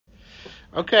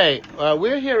Okay,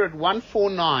 we're here at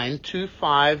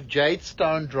 14925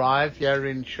 Jadestone Drive here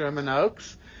in Sherman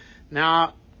Oaks.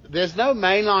 Now, there's no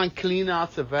mainline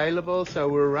cleanouts available, so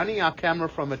we're running our camera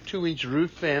from a 2-inch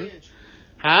roof vent.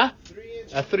 Huh?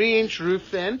 3-inch. A 3-inch roof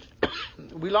vent.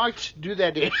 We like to do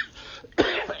that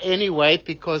anyway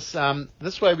because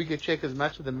this way we can check as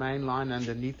much of the main line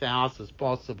underneath the house as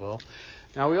possible.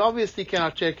 Now, we obviously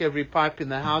cannot check every pipe in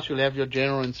the house. You'll have your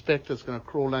general inspector that's going to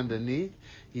crawl underneath.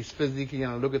 He's physically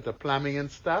going to look at the plumbing and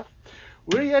stuff.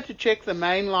 We're here to check the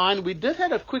main line. We did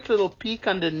have a quick little peek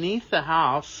underneath the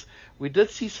house. We did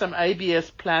see some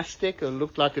ABS plastic. It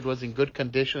looked like it was in good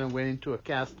condition and went into a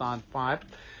cast iron pipe.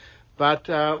 But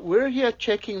we're here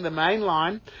checking the main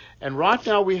line. And right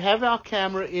now we have our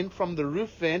camera in from the roof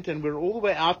vent and we're all the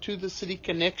way out to the city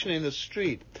connection in the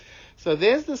street. So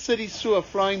there's the city sewer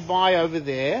flowing by over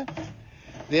there.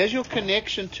 There's your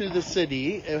connection to the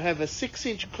city. You have a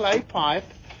 6-inch clay pipe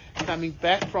coming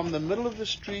back from the middle of the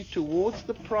street towards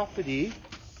the property.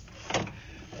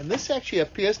 And this actually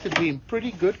appears to be in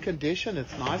pretty good condition.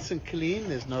 It's nice and clean.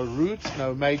 There's no roots,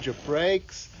 no major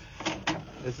breaks.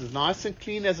 This is nice and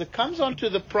clean. As it comes onto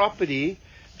the property,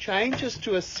 changes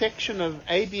to a section of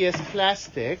ABS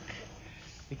plastic.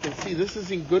 You can see this is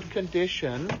in good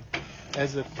condition.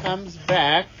 As it comes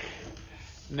back,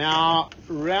 now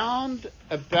round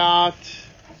about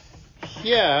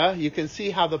here, you can see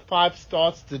how the pipe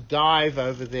starts to dive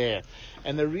over there.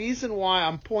 And the reason why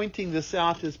I'm pointing this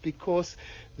out is because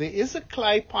there is a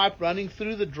clay pipe running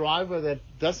through the driveway that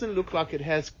doesn't look like it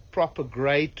has proper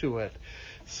grade to it.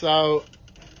 So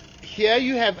here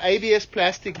you have ABS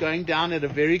plastic going down at a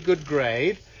very good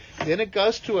grade. Then it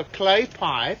goes to a clay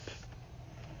pipe,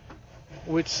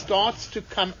 which starts to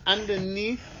come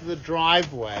underneath the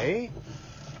driveway.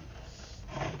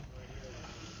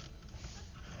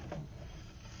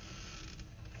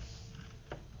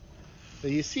 So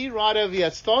you see right over here,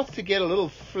 it starts to get a little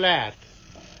flat.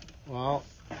 Well,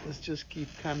 let's just keep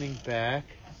coming back.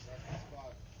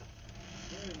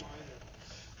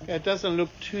 Okay, it doesn't look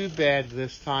too bad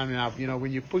this time now. You know,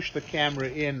 when you push the camera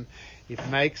in, it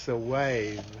makes a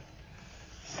wave.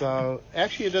 So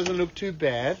actually it doesn't look too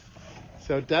bad.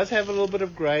 So it does have a little bit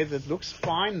of grade. That looks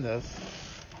fine, this.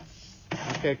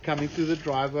 Okay, coming through the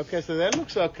driveway. Okay, so that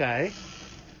looks okay.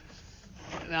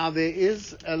 Now there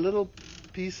is a little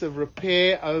piece of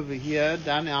repair over here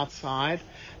done outside.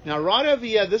 Now right over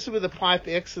here, this is where the pipe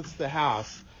exits the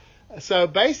house. So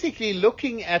basically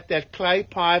looking at that clay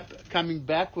pipe coming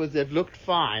backwards, it looked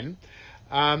fine.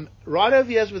 Right over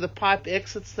here is where the pipe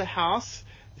exits the house.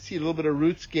 You see a little bit of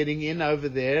roots getting in over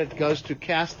there. It goes to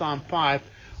cast iron pipe,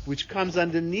 which comes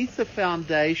underneath the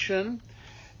foundation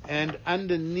and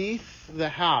underneath the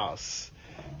house.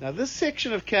 Now this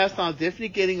section of cast iron is definitely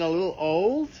getting a little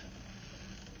old.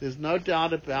 There's no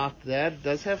doubt about that. It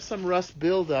does have some rust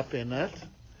buildup in it.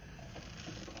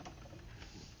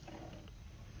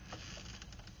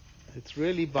 It's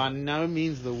really by no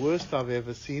means the worst I've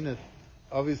ever seen it.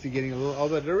 Obviously getting a little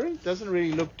old, but it doesn't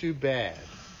really look too bad.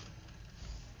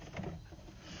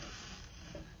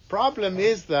 Problem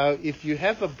is, though, if you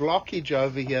have a blockage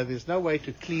over here, there's no way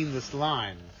to clean this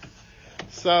line.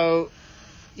 So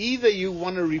either you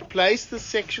want to replace this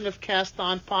section of cast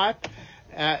iron pipe.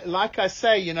 Like I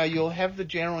say, you know, you'll have the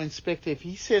general inspector. If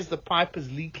he says the pipe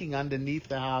is leaking underneath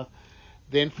the house,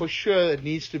 then for sure it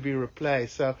needs to be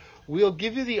replaced. So we'll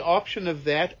give you the option of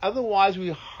that. Otherwise,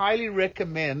 we highly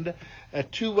recommend a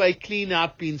 2-way clean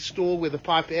out be installed where the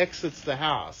pipe exits the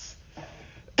house.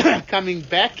 Coming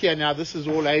back here now, this is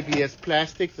all ABS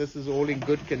plastic. This is all in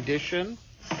good condition.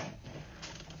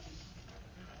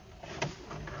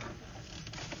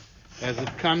 As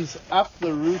it comes up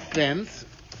the roof vents,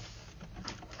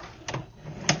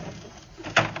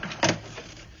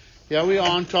 here we are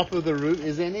on top of the roof.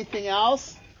 Is there anything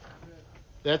else?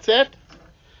 That's it?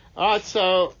 All right,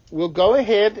 so we'll go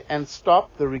ahead and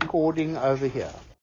stop the recording over here.